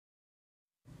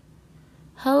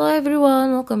Hello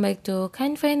everyone, welcome back to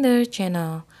Kind Finder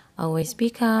channel. Always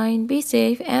be kind, be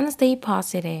safe, and stay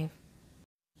positive.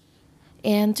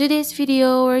 In today's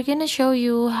video, we're gonna show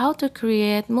you how to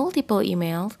create multiple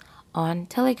emails on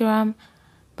Telegram.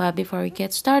 But before we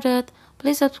get started,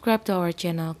 please subscribe to our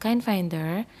channel Kind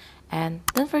Finder and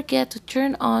don't forget to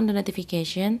turn on the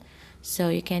notification so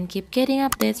you can keep getting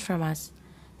updates from us.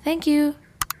 Thank you!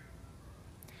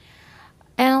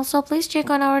 And also please check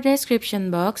on our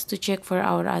description box to check for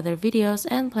our other videos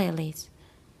and playlists.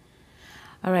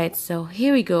 Alright, so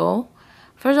here we go.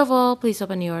 First of all, please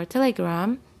open your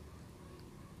Telegram.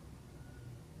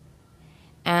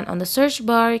 And on the search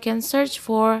bar, you can search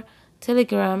for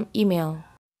Telegram email.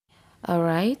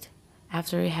 Alright,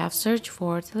 after you have searched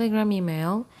for Telegram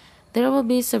email, there will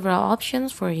be several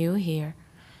options for you here.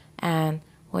 And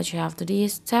what you have to do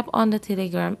is tap on the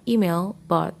Telegram email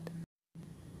bot.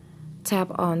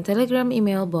 Tap on Telegram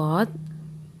email bot.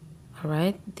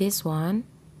 Alright, this one.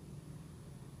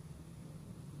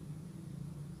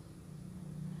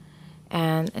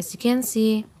 And as you can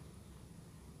see,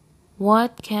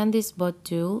 what can this bot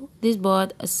do? This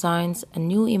bot assigns a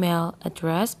new email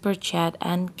address per chat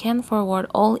and can forward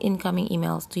all incoming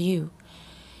emails to you.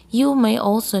 You may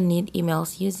also need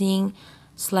emails using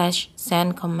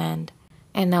 /send command.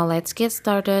 And now let's get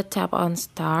started. Tap on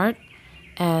start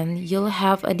and you'll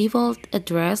have a default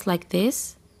address like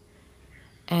this.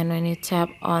 And when you tap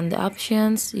on the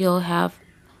options, you'll have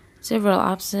several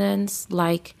options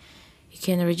like you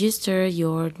can register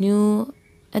your new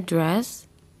address.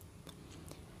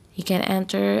 You can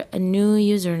enter a new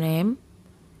username,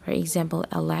 for example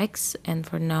Alex, and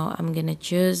for now I'm gonna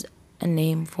choose a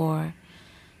name for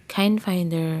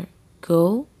KindFinder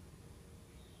Go,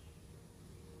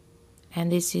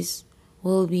 and this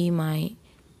will be my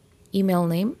email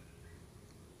name.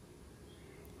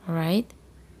 Alright,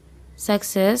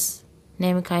 success,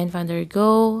 name KindFinder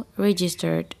Go,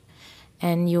 registered,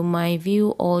 and you might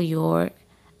view all your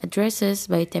addresses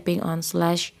by tapping on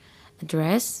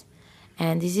 /address.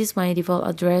 And this is my default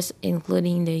address,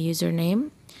 including the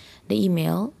username, the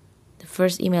email, the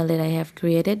first email that I have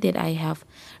created, that I have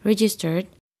registered.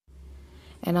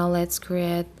 And now let's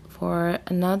create for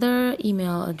another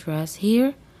email address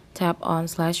here. Tap on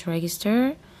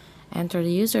 /register, enter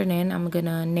the username. I'm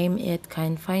gonna name it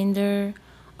KindFinder.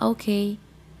 Okay.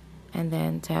 And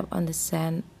then tap on the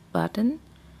send button.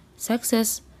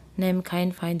 Success, name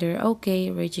KindFinder. Okay,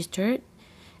 registered.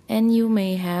 And you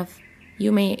may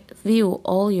view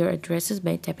all your addresses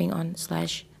by tapping on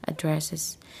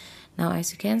 /addresses. Now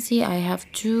as you can see, I have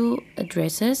 2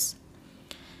 addresses.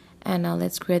 And now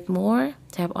let's create more.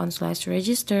 Tap on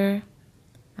 /register.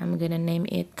 I'm gonna name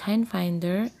it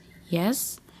KindFinder.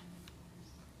 Yes.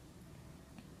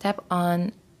 Tap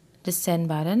on the send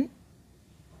button.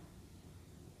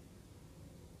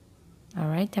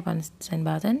 Alright, tap on the send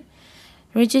button.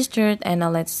 Registered, and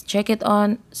now let's check it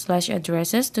on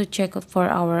 /addresses to check for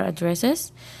our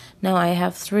addresses. Now I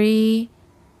have 3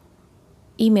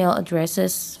 email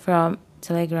addresses from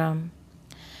Telegram.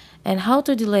 And how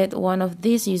to delete one of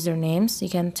these usernames, you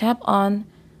can tap on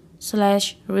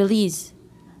 /release.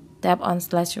 Tap on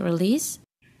 /release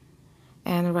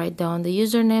and write down the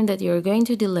username that you're going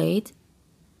to delete.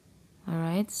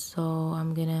 Alright, so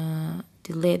I'm gonna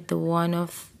delete the one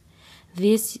of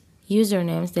these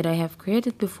usernames that I have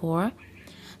created before.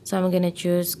 So I'm gonna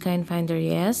choose KindFinder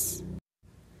yes.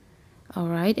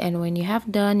 Alright, and when you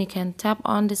have done, you can tap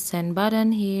on the send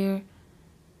button here.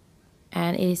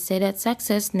 And it is said that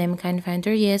success, name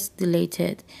KindFinder yes,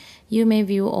 deleted. You may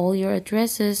view all your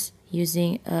addresses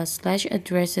using a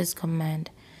 /addresses command.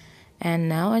 And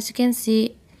now as you can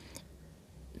see,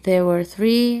 there were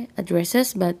 3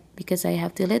 addresses, but because I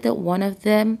have deleted one of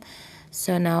them,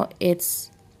 so now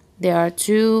there are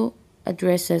 2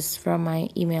 addresses from my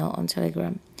email on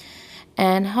Telegram.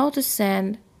 And how to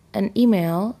send an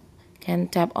email, can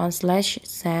tap on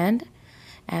 /send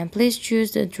and please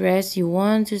choose the address you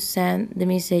want to send the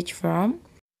message from.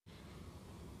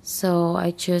 So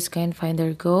I choose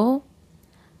KindFinder Go,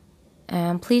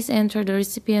 and please enter the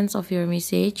recipients of your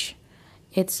message.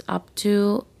 It's up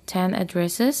to 10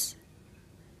 addresses,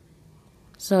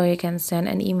 so you can send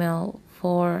an email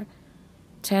for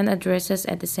 10 addresses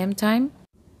at the same time.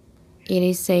 It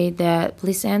is said that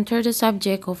please enter the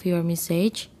subject of your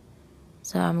message.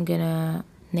 So I'm gonna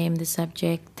name the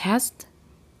subject test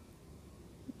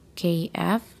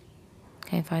KF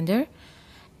KindFinder.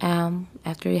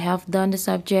 After you have done the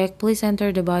subject, please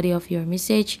enter the body of your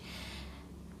message.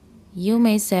 You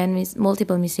may send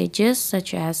multiple messages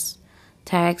such as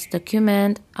text,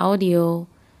 document, audio,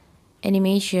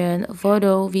 animation,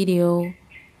 photo, video,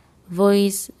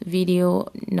 voice, video,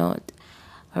 note.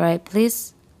 Alright,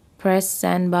 please press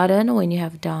send button when you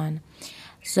have done.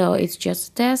 So it's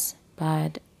just a test,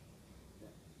 but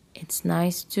it's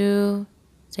nice to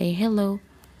say hello.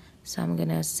 So I'm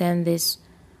gonna send this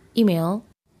email.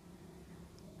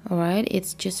 Alright,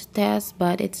 it's just a test,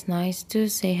 but it's nice to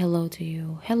say hello to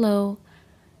you. Hello.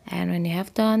 And when you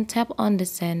have done, tap on the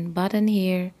send button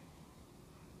here.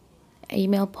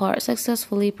 Email part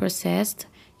successfully processed.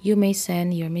 You may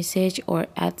send your message or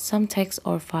add some text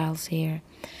or files here.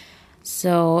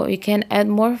 So you can add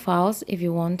more files if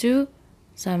you want to.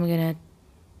 So I'm gonna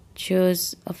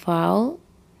choose a file.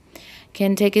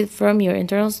 Can take it from your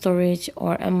internal storage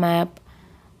or a map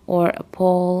or a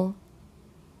poll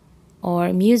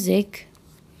or music,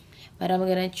 but I'm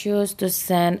gonna choose to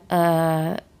send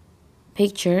a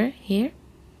picture here,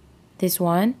 this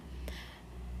one.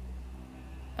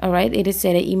 Alright, it is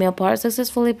said email part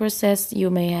successfully processed.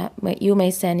 You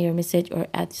may send your message or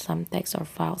add some text or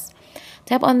files.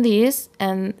 Tap on this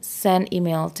and send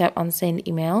email. Tap on send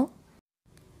email,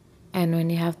 and when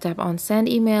you have tap on send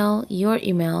email, your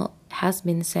email has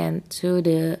been sent to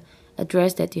the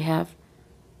address that you have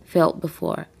filled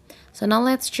before. So now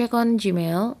let's check on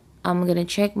Gmail. I'm gonna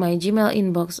check my Gmail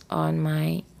inbox on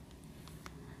my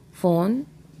phone.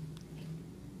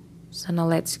 So now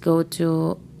let's go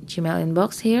to Gmail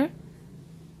inbox here.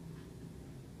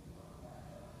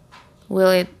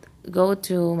 Will it go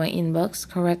to my inbox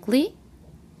correctly?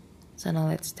 So now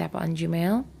let's tap on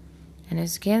Gmail. And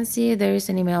as you can see, there is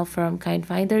an email from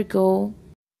KindFinder Go.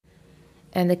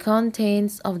 And the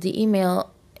contents of the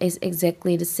email is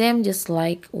exactly the same, just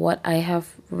like what I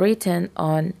have written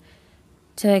on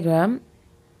Telegram.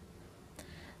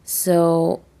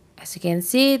 So as you can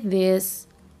see, this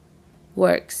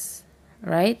works,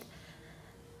 right?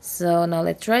 So now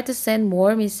let's try to send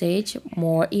more message,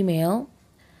 more email.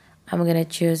 I'm gonna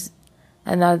choose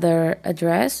another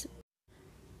address,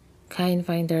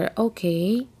 KindFinder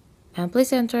OK, and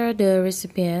please enter the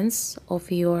recipients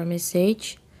of your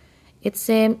message. It's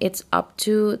same, it's up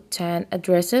to 10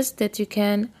 addresses that you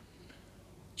can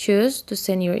choose to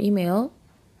send your email.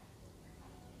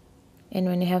 And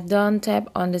when you have done, tap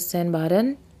on the send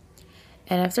button.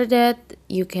 And after that,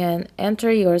 you can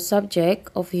enter your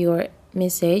subject of your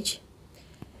message.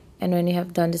 And when you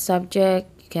have done the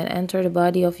subject, you can enter the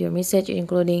body of your message,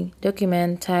 including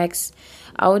document, text,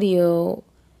 audio,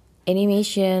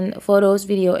 animation, photos,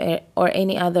 video, or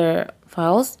any other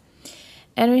files.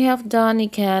 And when you have done, you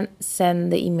can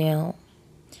send the email.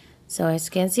 So as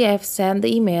you can see, I've sent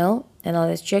the email, and now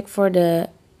let's check for the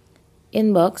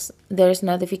inbox. There's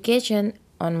notification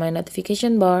on my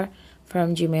notification bar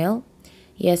from Gmail.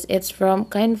 Yes, it's from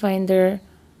KindFinder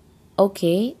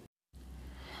OK.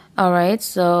 Alright,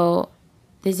 so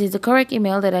this is the correct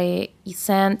email that I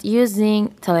sent using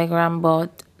Telegram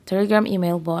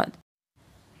email bot.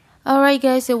 Alright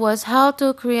guys, it was how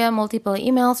to create multiple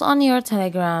emails on your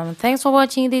Telegram. Thanks for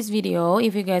watching this video.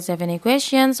 If you guys have any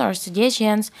questions or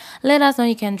suggestions, let us know.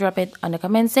 You can drop it on the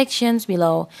comment sections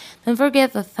below. Don't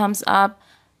forget the thumbs up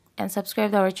and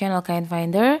subscribe to our channel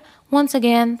KindFinder. Once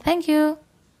again, thank you.